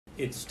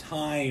it's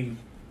time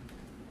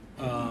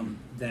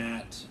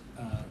that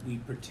we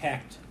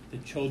protect the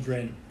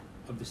children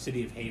of the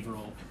city of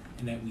Haverhill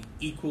and that we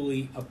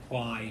equally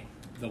apply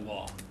the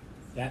law.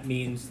 That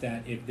means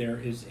that if there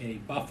is a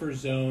buffer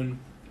zone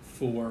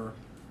for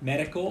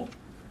medical,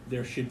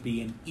 there should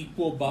be an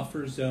equal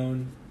buffer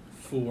zone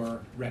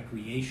for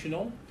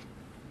recreational,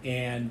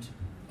 and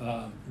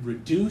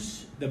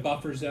reduce the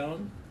buffer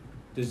zone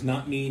does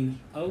not mean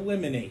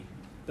eliminate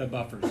the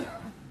buffer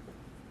zone.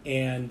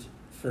 And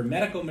for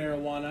medical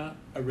marijuana,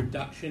 a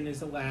reduction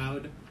is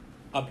allowed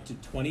up to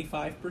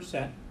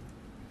 25%,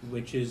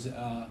 which is,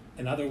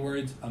 in other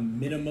words, a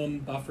minimum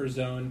buffer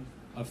zone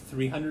of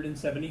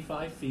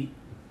 375 feet.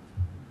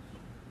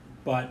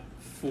 But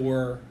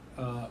for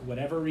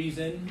whatever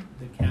reason,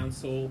 the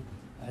council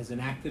has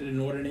enacted an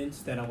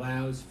ordinance that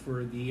allows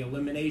for the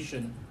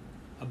elimination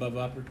of a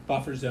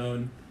buffer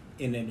zone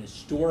in an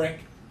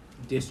historic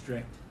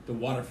district, the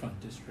waterfront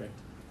district,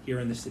 here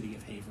in the city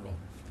of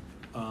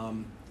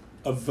Haverhill.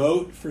 A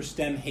vote for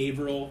STEM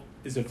Haverhill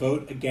is a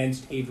vote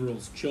against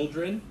Haverhill's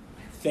children.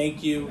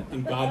 Thank you,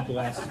 and God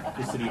bless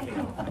the city of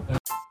Haverhill.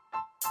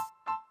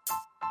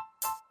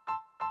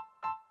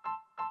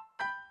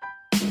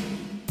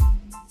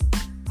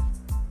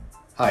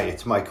 Hi,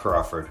 it's Mike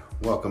Crawford.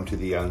 Welcome to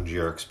the Young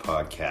Jerks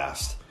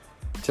podcast.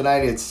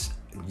 Tonight it's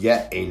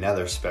yet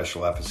another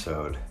special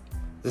episode.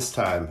 This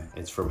time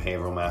it's from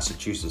Haverhill,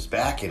 Massachusetts,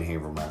 back in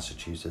Haverhill,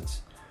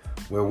 Massachusetts,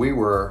 where we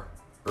were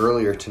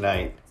earlier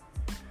tonight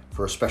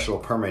for a special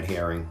permit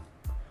hearing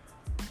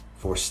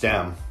for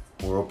STEM.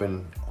 We're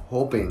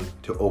hoping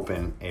to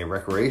open a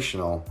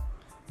recreational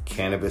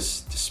cannabis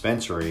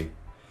dispensary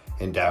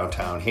in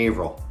downtown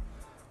Haverhill,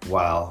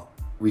 while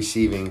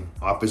receiving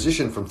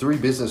opposition from 3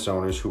 business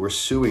owners who were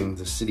suing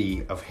the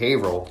city of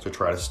Haverhill to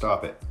try to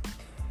stop it.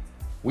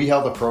 We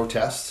held a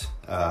protest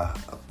a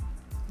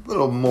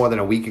little more than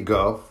a week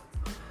ago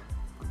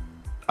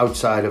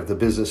outside of the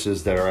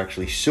businesses that are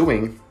actually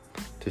suing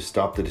to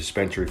stop the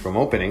dispensary from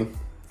opening.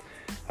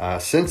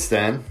 Since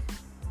then,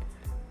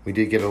 we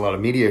did get a lot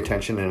of media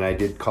attention, and I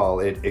did call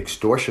it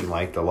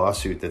extortion-like, the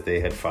lawsuit that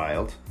they had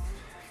filed.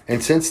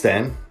 And since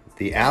then,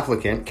 the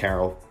applicant,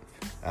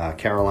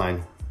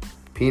 Caroline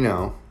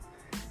Pino,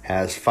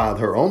 has filed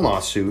her own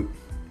lawsuit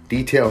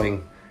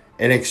detailing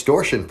an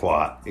extortion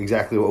plot,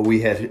 exactly what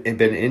we had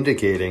been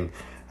indicating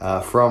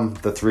from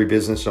the 3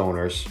 business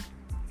owners.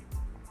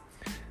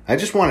 I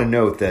just want to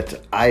note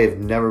that I have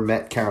never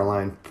met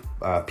Caroline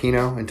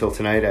Pino until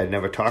tonight. I had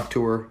never talked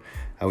to her.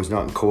 I was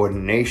not in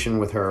coordination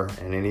with her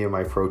in any of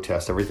my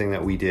protests. Everything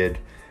that we did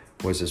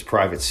was as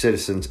private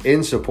citizens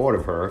in support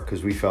of her,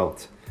 because we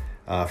felt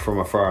from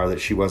afar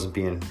that she wasn't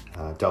being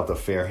dealt a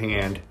fair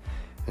hand,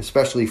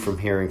 especially from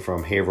hearing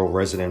from Haverhill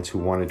residents who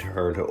wanted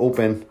her to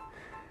open.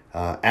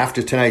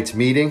 After tonight's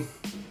meeting,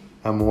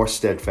 I'm more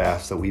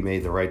steadfast that we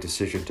made the right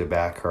decision to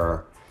back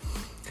her.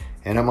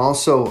 And I'm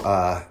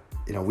also,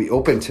 we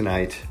opened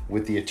tonight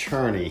with the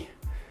attorney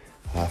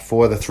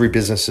for the 3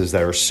 businesses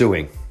that are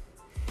suing.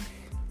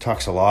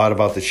 Talks a lot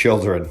about the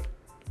children.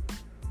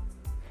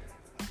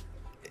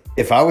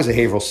 If I was a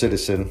Haverhill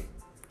citizen,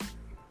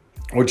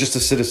 or just a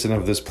citizen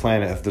of this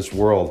planet, of this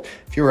world,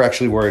 if you were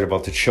actually worried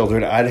about the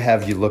children, I'd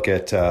have you look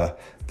at the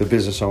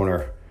business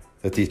owner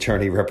that the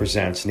attorney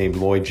represents, named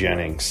Lloyd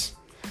Jennings.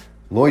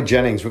 Lloyd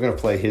Jennings, we're going to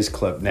play his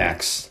clip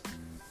next.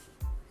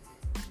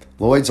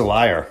 Lloyd's a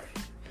liar.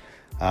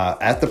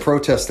 At the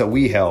protest that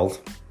we held,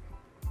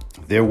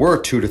 there were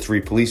 2 to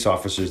 3 police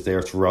officers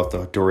there throughout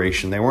the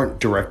duration. They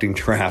weren't directing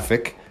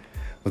traffic.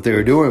 What they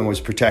were doing was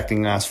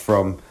protecting us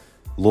from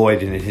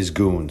Lloyd and his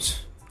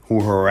goons, who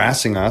were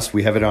harassing us.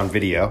 We have it on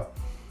video.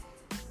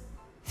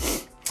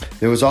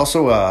 There was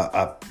also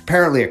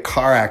apparently a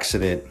car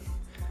accident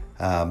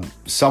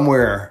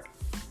somewhere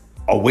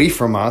away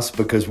from us,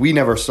 because we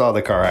never saw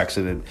the car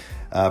accident.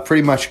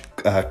 Pretty much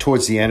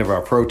towards the end of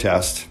our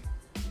protest,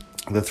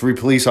 the 3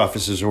 police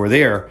officers who were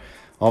there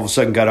all of a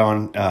sudden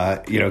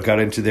got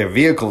into their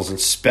vehicles and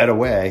sped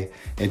away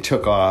and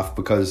took off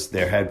because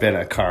there had been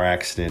a car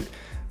accident.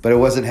 But it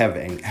wasn't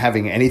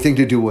having anything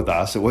to do with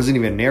us. It wasn't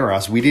even near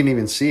us. We didn't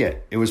even see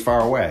it. It was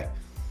far away.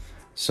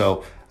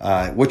 So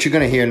what you're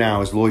going to hear now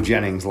is Lloyd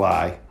Jennings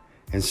lie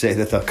and say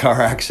that the car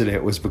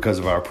accident was because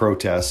of our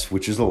protests,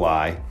 which is a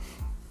lie.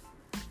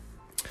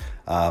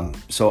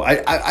 So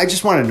I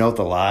just want to note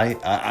the lie.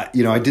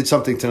 I did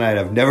something tonight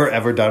I've never,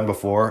 ever done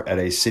before at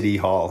a city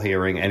hall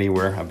hearing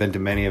anywhere. I've been to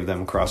many of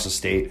them across the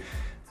state.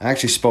 I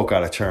actually spoke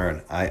out of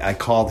turn. I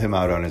called him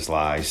out on his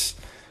lies.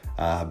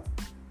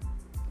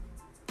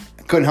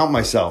 Couldn't help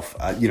myself.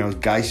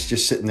 Guys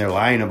just sitting there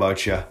lying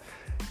about you.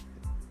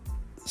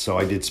 So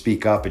I did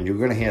speak up, and you're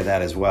going to hear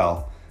that as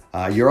well.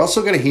 You're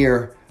also going to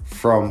hear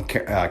from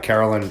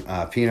Caroline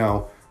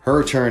Pino,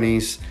 her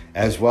attorneys,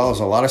 as well as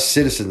a lot of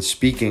citizens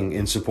speaking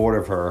in support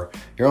of her.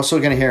 You're also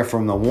going to hear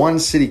from the one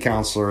city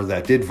councilor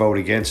that did vote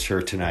against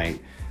her tonight.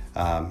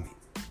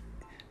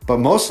 But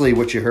mostly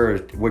what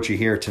you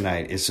hear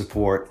tonight is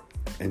support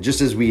And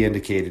just as we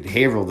indicated,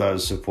 Haverhill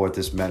does support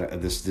this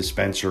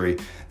dispensary,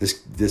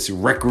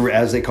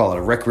 as they call it,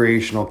 a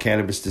recreational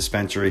cannabis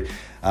dispensary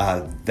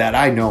that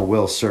I know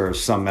will serve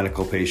some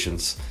medical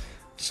patients.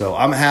 So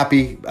I'm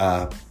happy.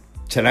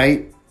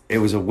 Tonight, it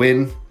was a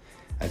win.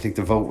 I think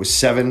the vote was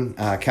 7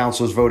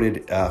 councilors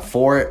voted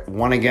for it,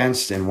 1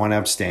 against, and 1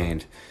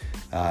 abstained.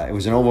 It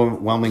was an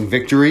overwhelming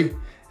victory,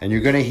 and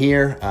you're going to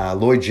hear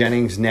Lloyd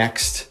Jennings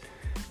next.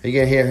 You're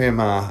going to hear him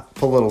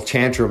pull a little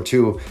tantrum,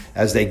 too,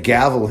 as they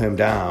gavel him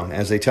down,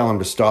 as they tell him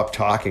to stop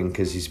talking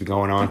because he's been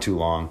going on too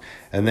long.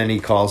 And then he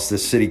calls the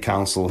city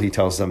council. He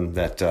tells them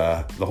that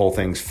the whole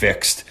thing's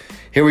fixed.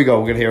 Here we go.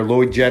 We're going to hear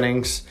Lloyd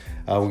Jennings.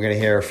 We're going to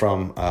hear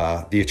from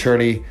the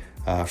attorney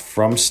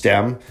from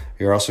STEM.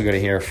 You're also going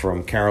to hear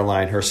from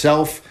Caroline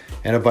herself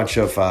and a bunch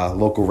of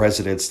local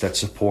residents that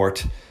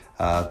support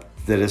the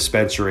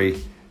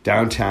dispensary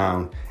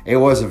downtown. It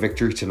was a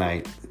victory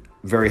tonight.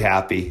 Very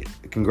happy.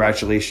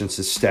 Congratulations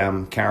to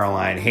STEM,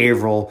 Caroline,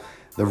 Haverhill,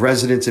 the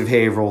residents of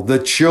Haverhill, the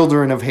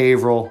children of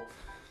Haverhill.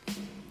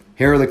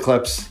 Here are the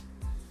clips.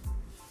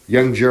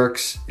 Young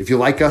Jerks, if you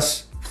like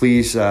us,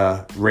 please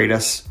rate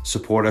us,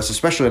 support us,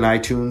 especially on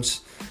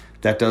iTunes.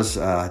 That does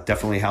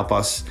definitely help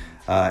us.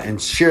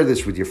 And share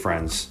this with your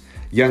friends.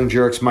 Young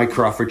Jerks, Mike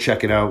Crawford,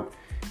 check it out.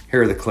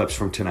 Here are the clips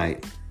from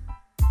tonight.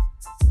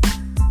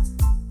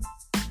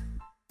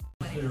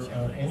 Is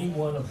there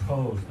anyone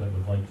opposed that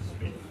would like to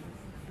speak?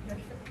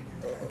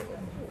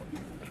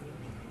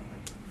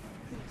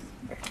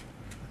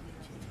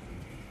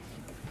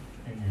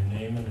 And your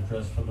name and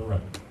address for the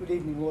record. Good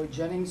evening, Lloyd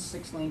Jennings,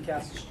 6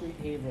 Lancaster Street,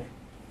 Haverhill.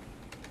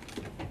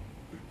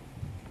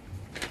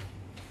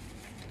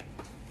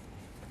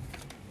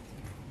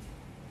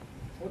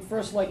 I would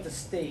first like to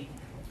state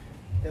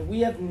that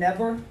we have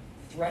never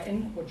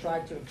threatened or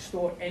tried to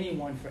extort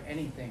anyone for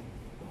anything.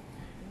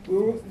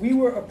 We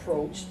were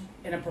approached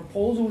and a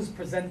proposal was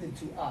presented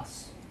to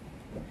us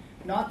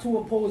not to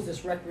oppose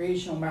this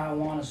recreational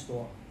marijuana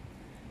store.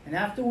 And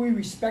after we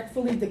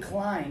respectfully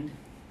declined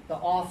the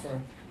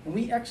offer and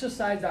we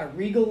exercised our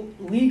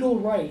legal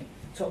right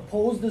to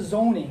oppose the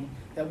zoning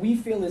that we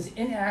feel is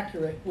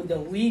inaccurate with the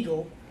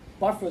legal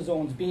buffer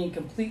zones being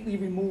completely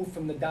removed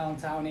from the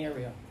downtown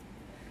area.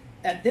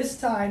 At this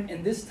time,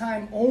 and this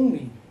time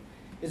only,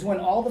 is when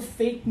all the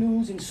fake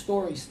news and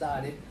stories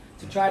started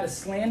to try to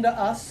slander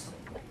us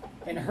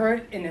and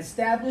hurt an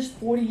established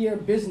 40-year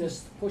business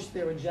to push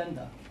their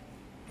agenda.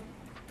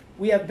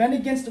 We have been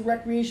against the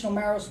recreational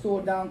marijuana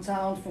store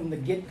downtown from the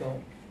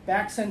get-go,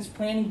 back since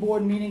planning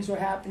board meetings were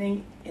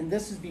happening, and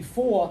this is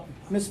before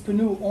Ms.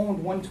 Panu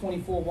owned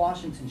 124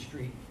 Washington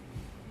Street,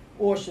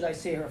 or should I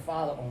say her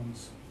father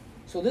owns.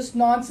 So this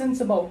nonsense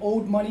about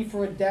owed money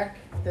for a deck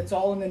that's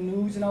all in the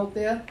news and out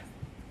there,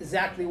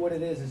 exactly what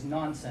it is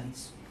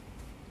nonsense.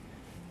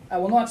 I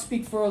will not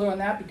speak further on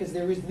that because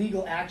there is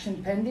legal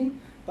action pending,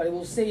 but I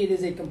will say it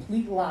is a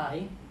complete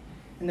lie,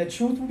 and the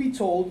truth will be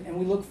told, and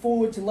we look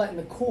forward to letting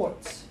the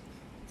courts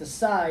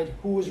decide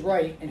who was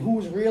right and who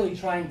was really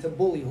trying to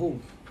bully who.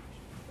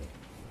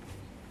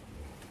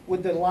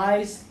 With the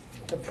lies,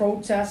 the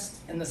protests,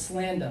 and the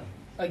slander,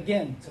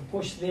 again, to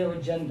push their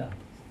agenda.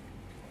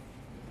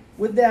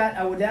 With that,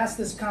 I would ask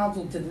this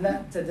council to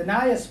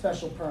deny a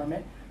special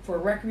permit for a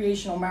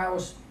recreational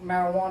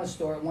marijuana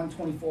store at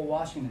 124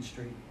 Washington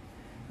Street.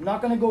 I'm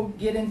not going to go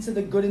get into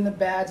the good and the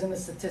bads and the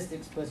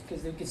statistics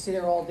because we could sit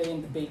here all day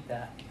and debate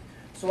that.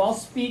 So I'll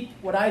speak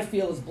what I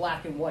feel is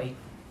black and white.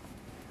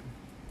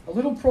 A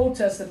little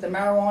protest that the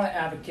marijuana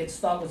advocates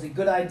thought was a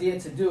good idea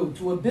to do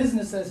to a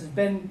business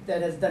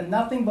that has done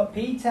nothing but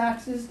pay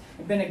taxes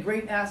and been a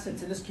great asset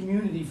to this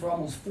community for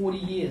almost 40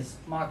 years,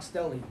 Mark's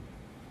Deli,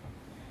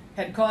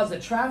 had caused a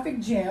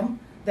traffic jam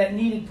that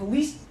needed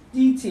police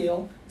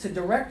detail to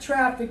direct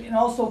traffic and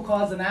also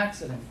cause an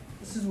accident.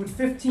 This is with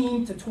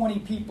 15 to 20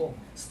 people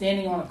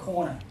standing on a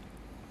corner.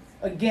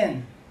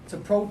 Again, to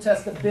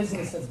protest a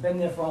business that's been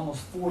there for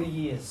almost 40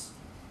 years.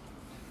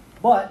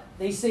 But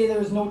they say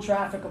there is no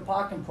traffic or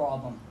parking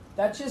problem.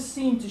 That just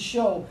seemed to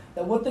show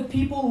that what the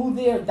people who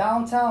there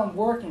downtown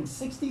working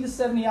 60 to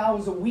 70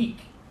 hours a week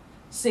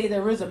say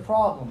there is a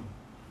problem.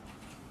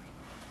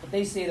 But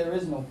they say there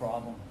is no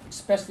problem,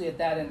 especially at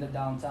that end of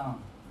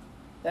downtown.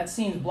 That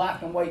seems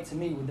black and white to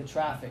me with the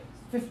traffic.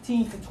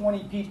 15 to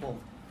 20 people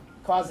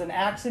caused an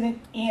accident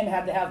and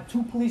had to have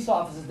 2 police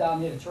officers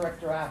down there to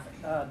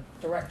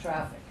direct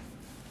traffic.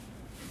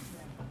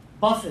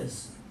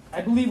 Buffers.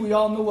 I believe we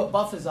all know what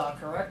buffers are,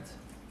 correct?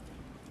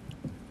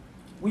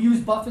 We use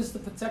buffers to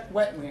protect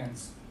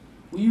wetlands.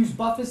 We use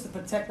buffers to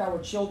protect our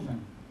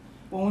children.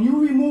 But when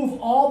you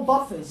remove all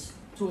buffers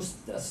to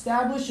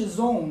establish a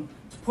zone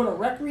to put a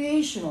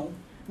recreational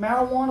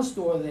marijuana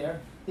store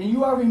there, then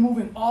you are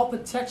removing all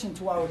protection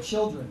to our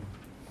children.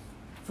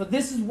 For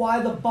this is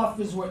why the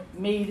buffers were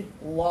made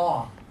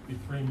law.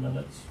 3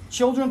 minutes.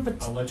 Children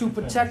to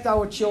protect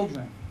our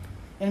children.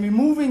 And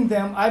removing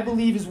them, I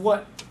believe, is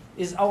what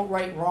is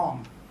outright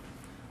wrong.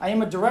 I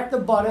am a direct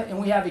abutter, and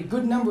we have a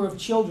good number of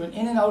children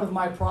in and out of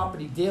my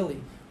property daily,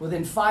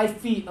 within 5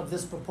 feet of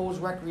this proposed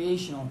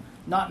recreational,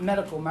 not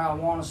medical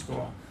marijuana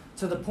store.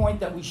 to the point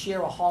that we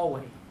share a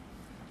hallway.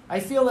 I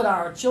feel that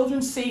our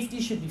children's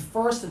safety should be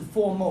first and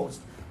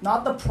foremost,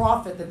 not the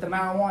profit that the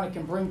marijuana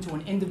can bring to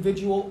an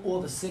individual or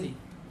the city.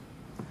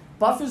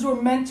 Buffers were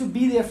meant to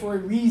be there for a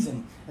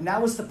reason, and that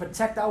was to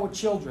protect our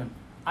children.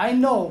 I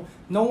know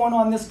no one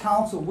on this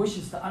council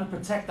wishes to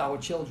unprotect our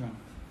children.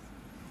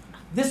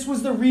 This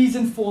was the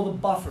reason for the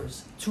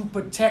buffers, to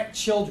protect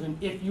children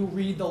if you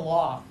read the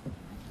law.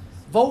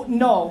 Vote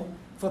no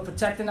for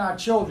protecting our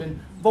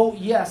children. Vote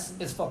yes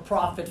is for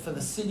profit for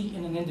the city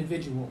and an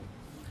individual.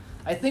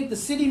 I think the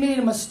city made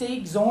a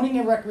mistake zoning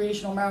a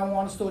recreational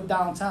marijuana store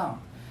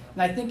downtown.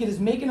 And I think it is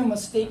making a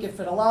mistake if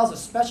it allows a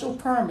special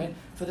permit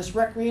for this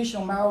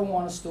recreational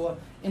marijuana store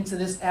into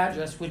this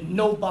address with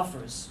no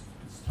buffers.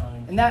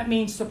 And that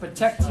means to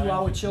protect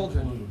our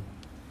children.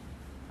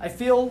 I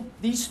feel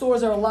these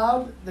stores are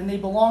allowed, then they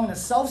belong in a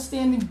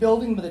self-standing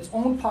building with its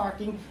own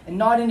parking and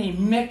not in a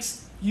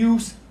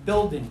mixed-use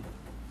building.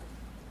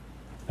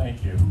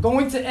 Thank you. I'm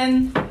going to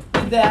end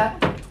with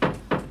that.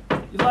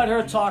 You let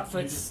her talk for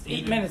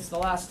 8 minutes the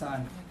last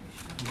time.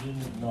 You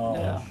didn't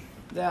acknowledge.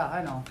 Yeah,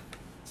 I know.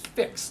 It's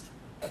fixed.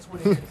 That's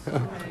what it is.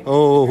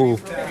 Oh,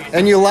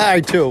 and you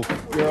lied too.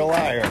 You're a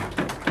liar.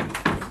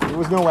 There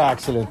was no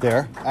accident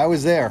there. I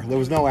was there. There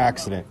was no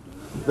accident.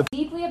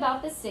 Deeply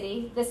about this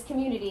city, this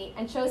community,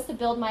 and chose to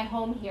build my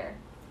home here,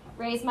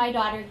 raise my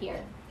daughter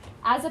here.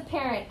 As a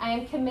parent, I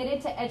am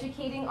committed to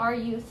educating our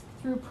youth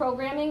through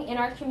programming in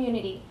our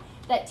community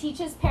that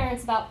teaches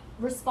parents about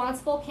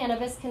responsible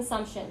cannabis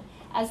consumption,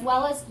 as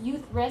well as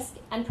youth risk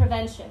and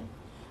prevention.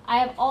 I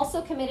have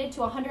also committed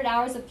to 100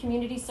 hours of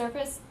community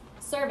service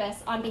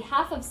on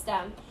behalf of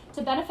STEM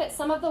to benefit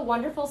some of the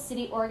wonderful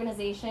city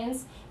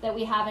organizations that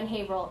we have in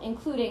Haverhill,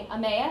 including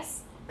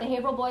Emmaus, the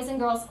Haverhill Boys and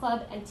Girls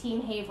Club, and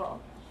Team Haverhill.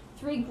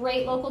 3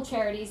 great local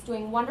charities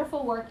doing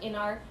wonderful work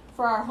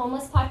for our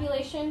homeless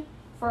population,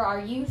 for our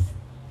youth,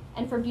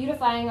 and for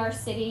beautifying our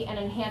city and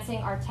enhancing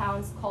our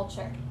town's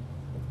culture.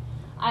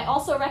 I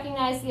also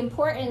recognize the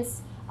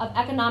importance of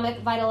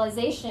economic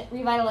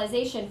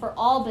revitalization for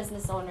all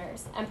business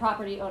owners and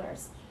property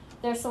owners.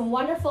 There's some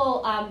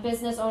wonderful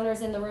business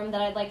owners in the room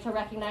that I'd like to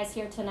recognize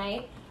here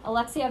tonight.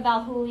 Alexia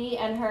Valhouli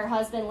and her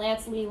husband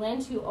Lance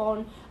Leland, who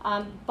own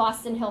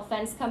Boston Hill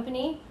Fence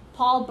Company.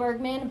 Paul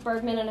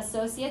Bergman and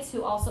Associates,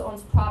 who also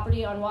owns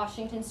property on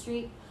Washington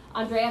Street.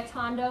 Andrea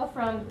Tondo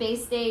from Bay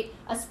State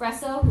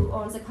Espresso, who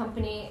owns a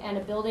company and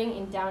a building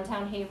in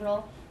downtown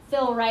Haverhill.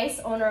 Phil Rice,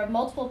 owner of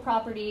multiple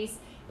properties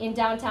in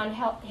downtown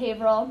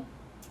Haverhill,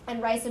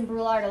 and Rice and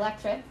Brulard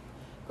Electric.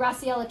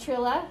 Graciela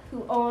Trilla,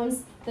 who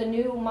owns the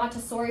new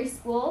Montessori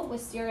school,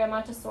 Wisteria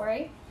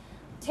Montessori.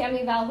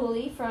 Tammy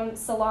Valhouli from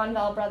Salon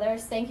Val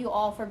Brothers. Thank you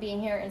all for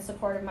being here in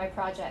support of my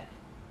project.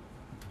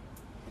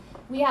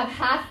 We have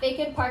half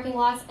vacant parking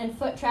lots and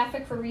foot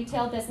traffic for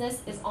retail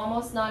business is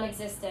almost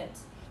non-existent.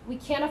 We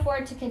can't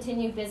afford to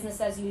continue business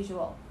as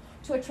usual.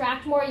 To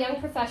attract more young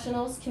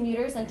professionals,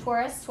 commuters, and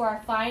tourists to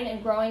our fine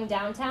and growing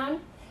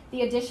downtown,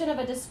 the addition of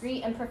a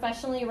discreet and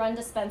professionally run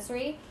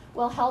dispensary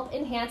will help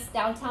enhance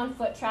downtown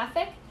foot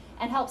traffic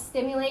and help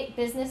stimulate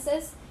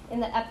business in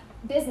the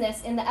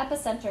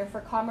epicenter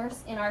for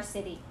commerce in our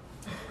city.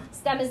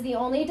 STEM is the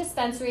only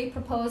dispensary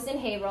proposed in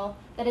Haverhill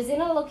that is in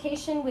a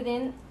location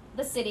within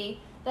the city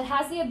that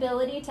has the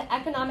ability to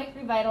economic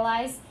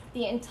revitalize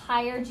the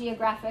entire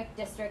geographic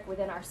district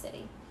within our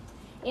city.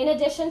 In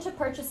addition to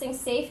purchasing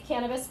safe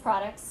cannabis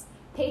products,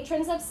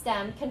 patrons of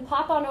STEM can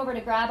pop on over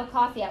to grab a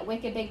coffee at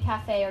Wicked Big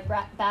Cafe or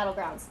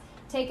Battlegrounds,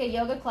 take a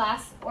yoga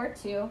class or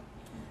 2,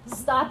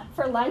 stop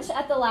for lunch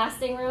at the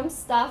Lasting Room,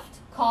 Stuffed,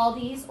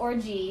 Caldi's, or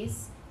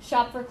G's,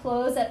 shop for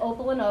clothes at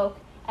Opal and Oak,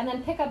 and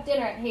then pick up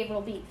dinner at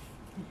Haverhill Beef.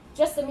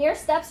 Just the mere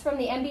steps from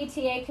the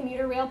MBTA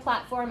commuter rail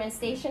platform and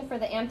station for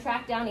the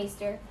Amtrak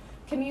Downeaster,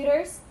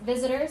 commuters,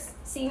 visitors,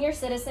 senior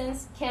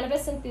citizens,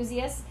 cannabis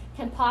enthusiasts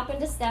can pop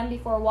into STEM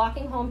before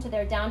walking home to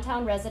their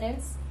downtown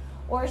residence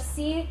or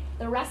see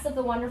the rest of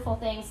the wonderful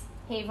things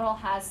Haverhill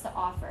has to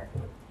offer.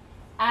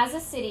 As a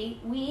city,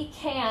 we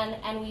can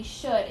and we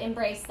should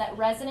embrace that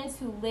residents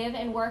who live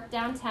and work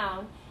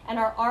downtown and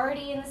are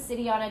already in the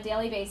city on a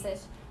daily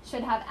basis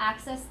should have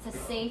access to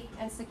safe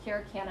and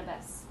secure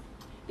cannabis.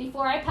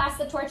 Before I pass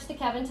the torch to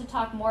Kevin to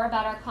talk more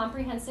about our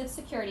comprehensive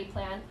security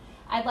plan,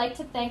 I'd like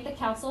to thank the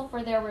council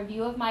for their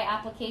review of my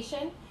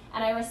application,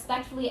 and I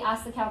respectfully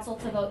ask the council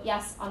to vote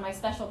yes on my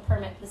special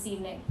permit this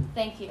evening.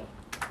 Thank you.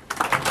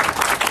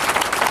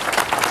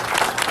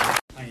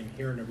 I am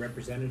here in a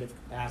representative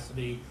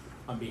capacity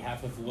on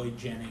behalf of Lloyd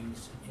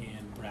Jennings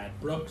and Brad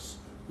Brooks,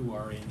 who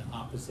are in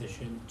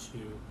opposition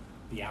to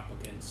the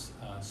applicant's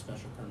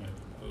special permit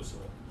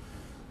proposal.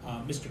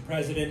 Mr.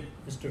 President,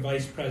 Mr.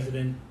 Vice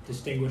President,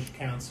 distinguished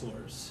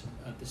councilors,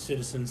 the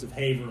citizens of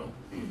Haverhill,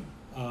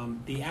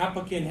 the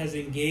applicant has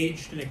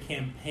engaged in a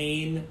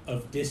campaign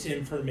of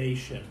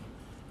disinformation,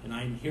 and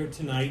I'm here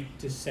tonight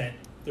to set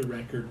the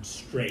record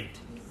straight.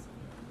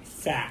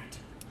 Fact.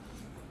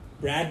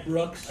 Brad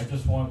Brooks. I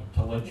just want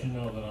to let you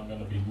know that I'm going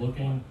to be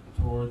looking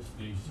towards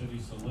the city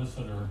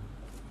solicitor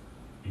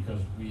because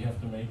we have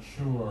to make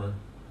sure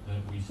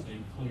that we stay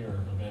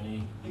clear of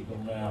any legal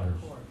matters.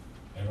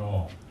 at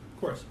all.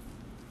 Of course.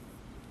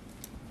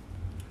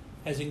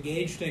 Has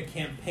engaged in a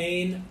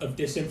campaign of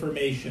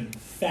disinformation.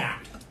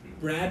 Fact.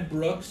 Brad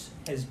Brooks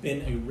has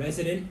been a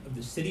resident of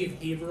the city of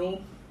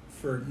Haverhill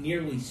for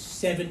nearly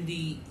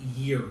 70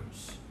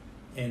 years.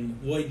 And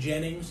Lloyd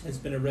Jennings has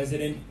been a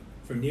resident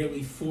for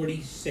nearly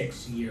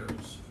 46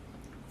 years.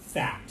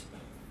 Fact.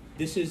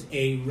 This is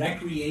a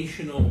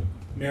recreational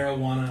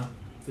marijuana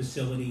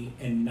facility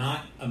and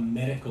not a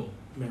medical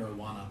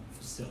marijuana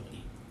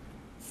facility.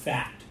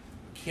 Fact.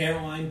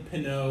 Caroline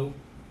Pinot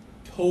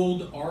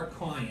told our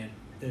client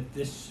that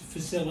this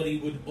facility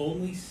would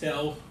only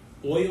sell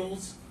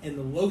oils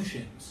and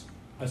lotions,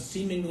 a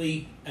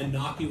seemingly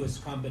innocuous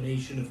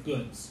combination of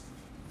goods.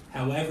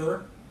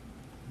 However,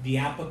 the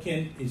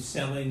applicant is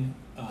selling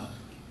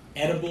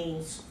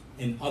edibles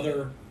and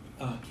other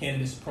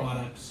cannabis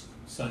products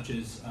such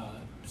as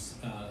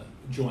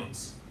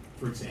joints,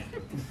 for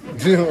example.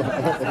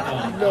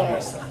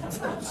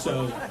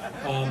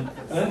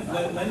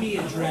 Let me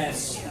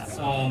address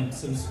some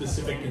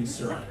specific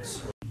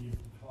concerns. You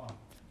talk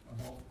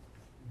about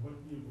what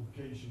the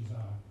implications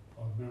are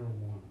of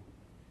marijuana.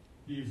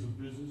 He is a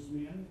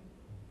businessman.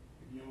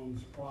 He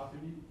owns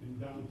property in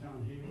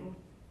downtown Haverhill.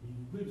 He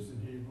lives in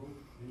Haverhill,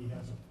 and he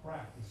has a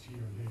practice here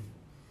in Haverhill.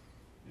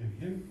 And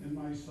him and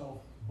myself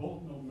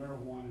both know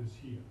marijuana is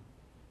here.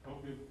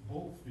 But we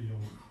both feel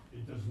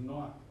it does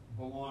not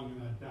belong in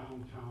the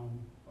downtown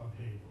of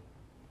Haverhill.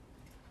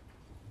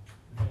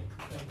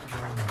 Thank you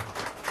very much.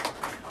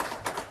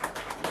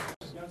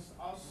 Against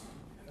us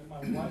and my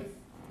wife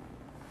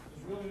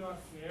is really not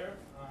fair.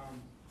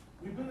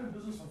 We've been in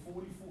business for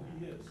 44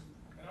 years,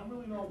 and I'm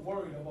really not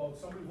worried about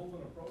somebody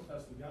holding a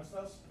protest against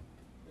us.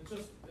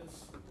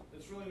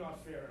 It's really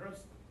not fair.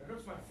 It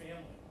hurts my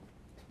family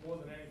more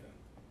than anything.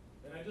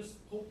 And I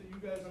just hope that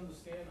you guys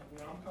understand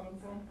where I'm coming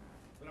from,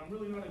 that I'm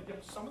really not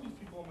against, some of these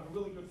people are my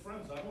really good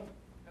friends. I don't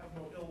have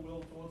no ill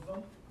will towards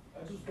them.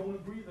 I just don't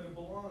agree that it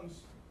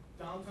belongs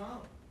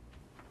downtown.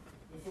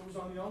 If it was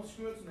on the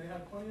outskirts and they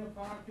had plenty of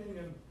parking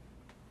and,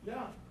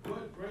 yeah,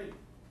 good, great.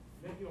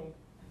 Maybe,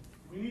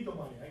 we need the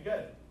money, I get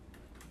it.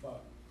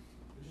 But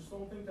I just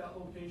don't think that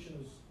location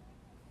is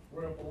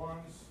where it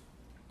belongs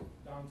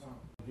downtown.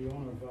 The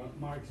owner of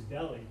Mark's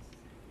Deli,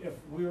 if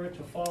we were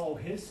to follow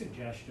his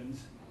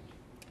suggestions,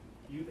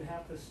 you'd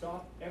have to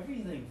stop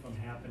everything from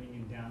happening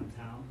in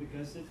downtown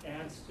because it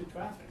adds to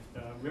traffic.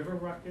 The River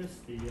Ruckus,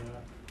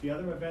 the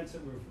other events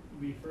that were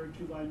referred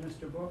to by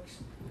Mr.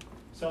 Brooks.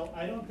 So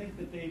I don't think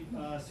that they've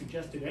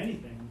suggested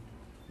anything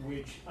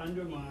which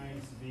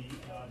undermines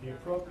the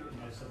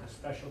appropriateness of the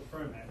special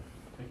permit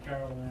that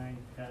Caroline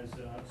has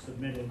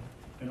submitted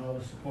and all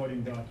the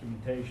supporting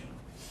documentation.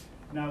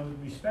 Now, with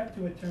respect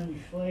to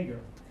Attorney Schlager,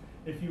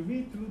 if you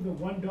read through the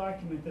one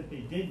document that they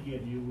did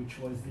give you, which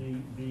was the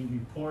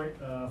report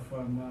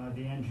from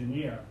the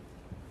engineer,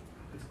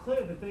 it's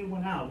clear that they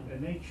went out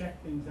and they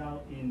checked things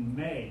out in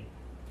May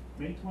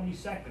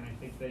 22nd, I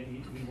think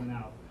he went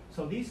out.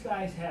 So these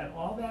guys had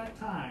all that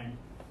time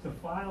to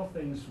file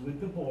things with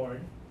the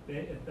board,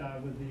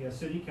 with the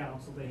city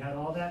council. They had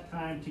all that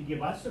time to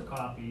give us a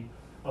copy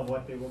of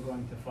what they were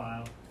going to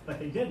file, but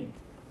they didn't.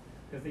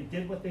 Because they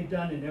did what they've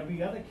done in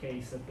every other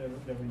case that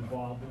they're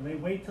involved in. They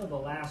wait till the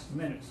last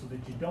minute so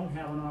that you don't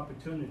have an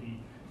opportunity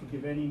to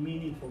give any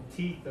meaningful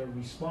teeth or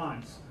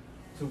response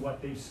to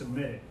what they've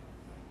submitted.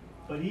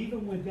 But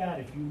even with that,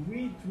 if you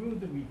read through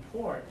the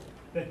report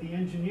that the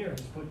engineer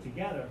has put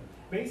together,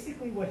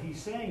 basically what he's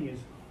saying is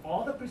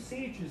all the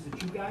procedures that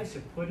you guys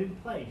have put in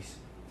place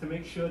to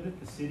make sure that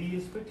the city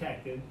is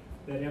protected,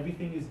 that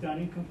everything is done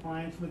in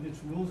compliance with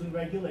its rules and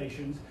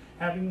regulations,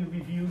 having the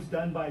reviews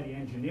done by the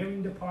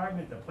engineering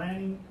department, the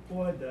planning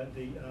board,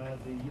 the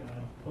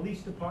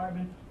police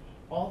department,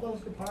 all those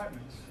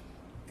departments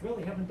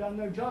really haven't done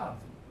their job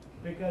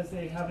because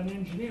they have an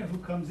engineer who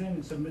comes in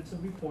and submits a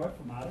report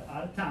from out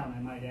of town,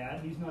 I might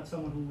add. He's not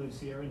someone who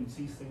lives here and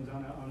sees things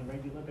on a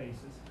regular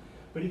basis.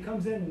 But he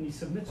comes in and he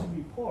submits a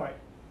report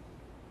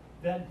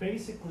that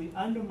basically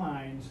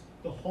undermines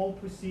the whole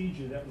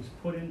procedure that was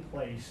put in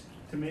place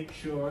to make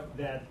sure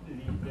that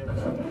there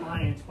was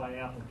compliance by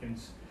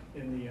applicants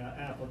in the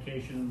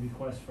application and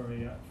request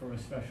for a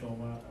special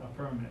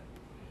permit.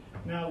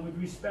 Now, with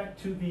respect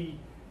to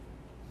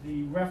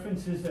the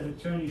references that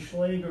Attorney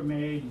Schlager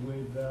made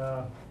with,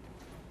 I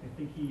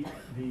think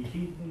the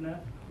Heaton,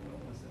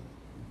 what was it?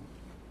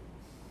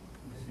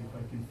 Let's see if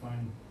I can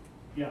find,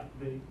 yeah,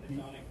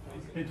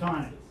 the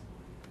tonic.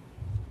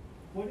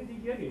 What did he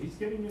give you? He's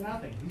giving you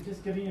nothing. He's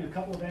just giving you a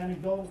couple of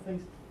anecdotal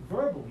things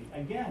verbally.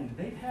 Again,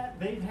 they've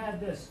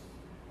had this.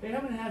 They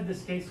haven't had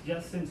this case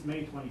just since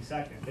May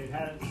 22nd. They've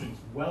had it since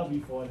well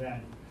before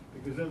then,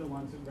 because they're the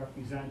ones that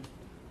represent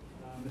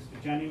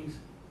Mr. Jennings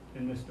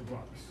and Mr.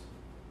 Brooks.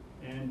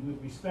 And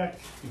with respect,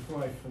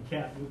 before I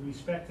forget, with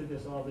respect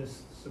to all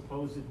this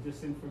supposed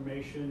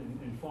disinformation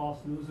and false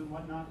news and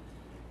whatnot,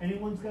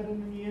 anyone's got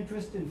any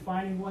interest in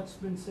finding what's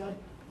been said,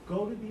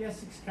 go to the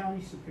Essex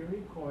County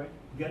Superior Court,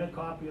 get a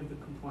copy of the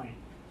complaint.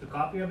 The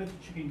copy of it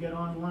that you can get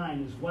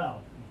online as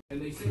well. And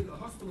they say the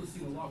hospital has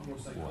seen a lot more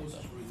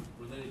psychosis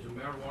related to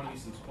marijuana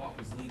use since pot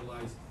was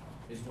legalized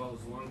as well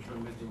as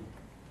long-term mental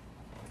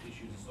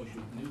issues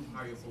associated with new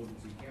higher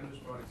potency cannabis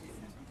products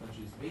such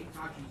as vape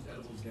cartridges,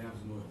 edibles,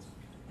 dabs, and oils.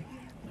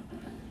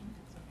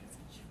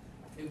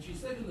 And she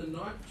said in the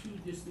not too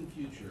distant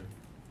future,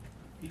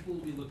 people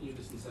will be looking at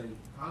this and saying,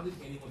 how did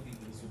anyone think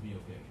that this would be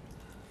okay?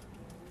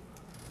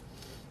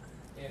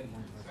 And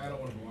I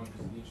don't want to go on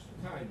because of the interest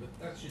of time, but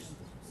that's just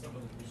some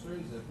of the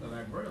concerns that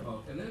I've heard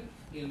about. And then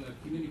in a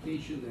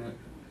communication that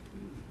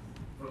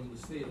from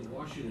the state of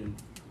Washington,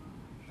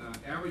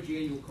 average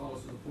annual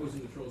calls to the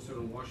Poison Control Center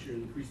in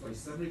Washington increased by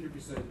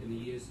 73% in the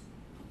years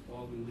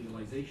following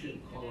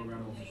legalization.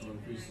 Colorado also saw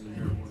increases in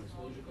marijuana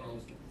exposure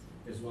calls,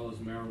 as well as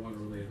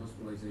marijuana-related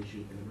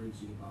hospitalization and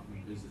emergency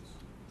department visits.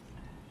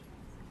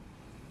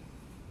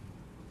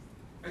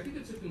 I think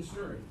it's a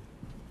concern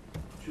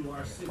to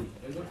our city.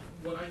 And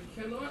what I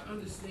cannot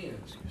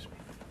understand,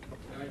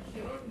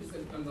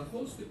 on the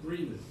host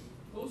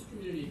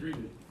community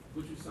agreement,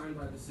 which was signed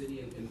by the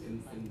city and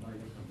by the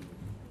company,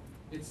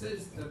 it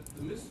says that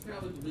the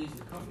municipality believes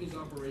the company's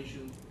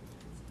operation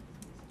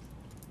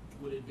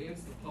would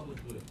advance the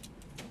public good.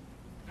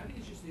 I think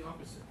it's just the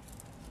opposite.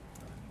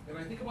 And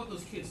I think about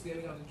those kids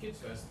standing out at the Kids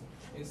Fest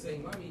and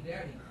saying, Mommy,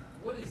 Daddy,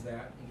 what is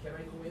that? And can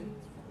I go in?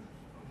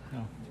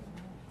 No.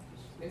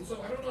 And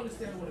so I don't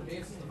understand what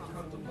advances the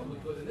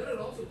public good. And then it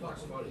also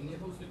talks about, in the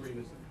host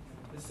agreements,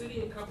 the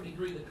city and company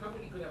agree the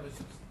company could have a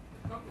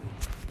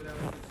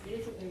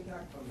substantial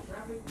impact on the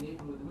traffic,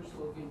 neighborhood in which it's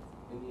located,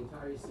 in the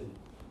entire city.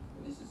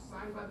 And this is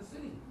signed by the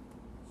city.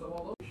 So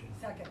although...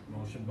 Second.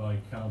 Motion by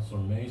Councilor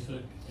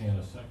Masick and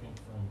a second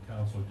from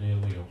Councilor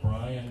Daley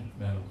O'Brien.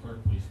 Madam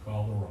Clerk, please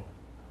call the roll.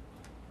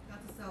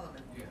 Council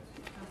Sullivan. Yes.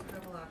 Council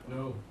Bevelacqua.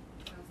 No.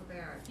 Council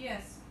Barrett.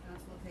 Yes.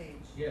 Council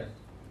Page. Yes.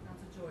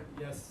 Council Jordan.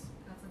 Yes.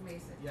 Council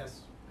Mason.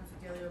 Yes. Council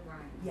Daley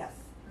O'Brien. Yes.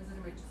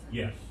 President Richardson.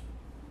 Yes,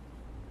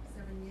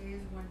 7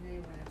 yeas, 1 nay,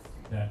 1 abstain.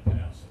 that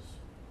passes.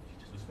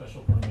 The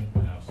special permit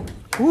passes.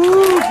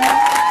 Good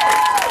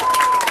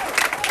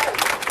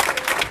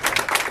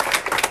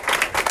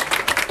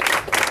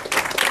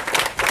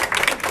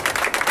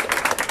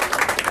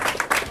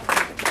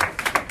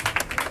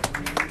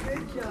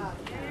job.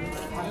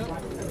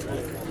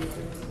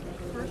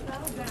 First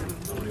battle down.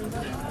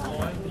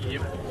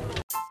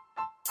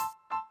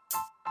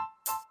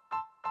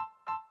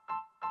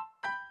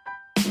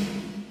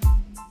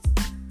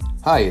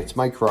 Hi, it's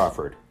Mike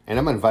Crawford, and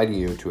I'm inviting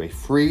you to a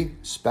free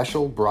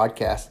special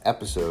broadcast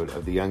episode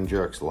of the Young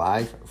Jerks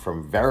live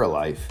from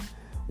Haverhill,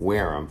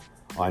 Wareham,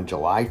 on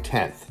July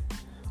 10th.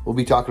 We'll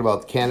be talking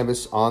about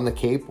cannabis on the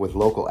Cape with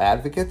local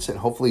advocates and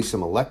hopefully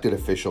some elected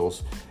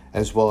officials,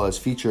 as well as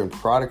feature and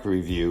product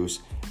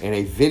reviews and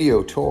a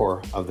video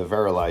tour of the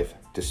Haverhill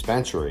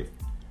dispensary.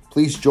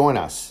 Please join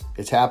us.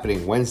 It's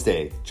happening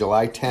Wednesday,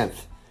 July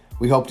 10th.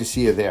 We hope to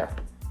see you there.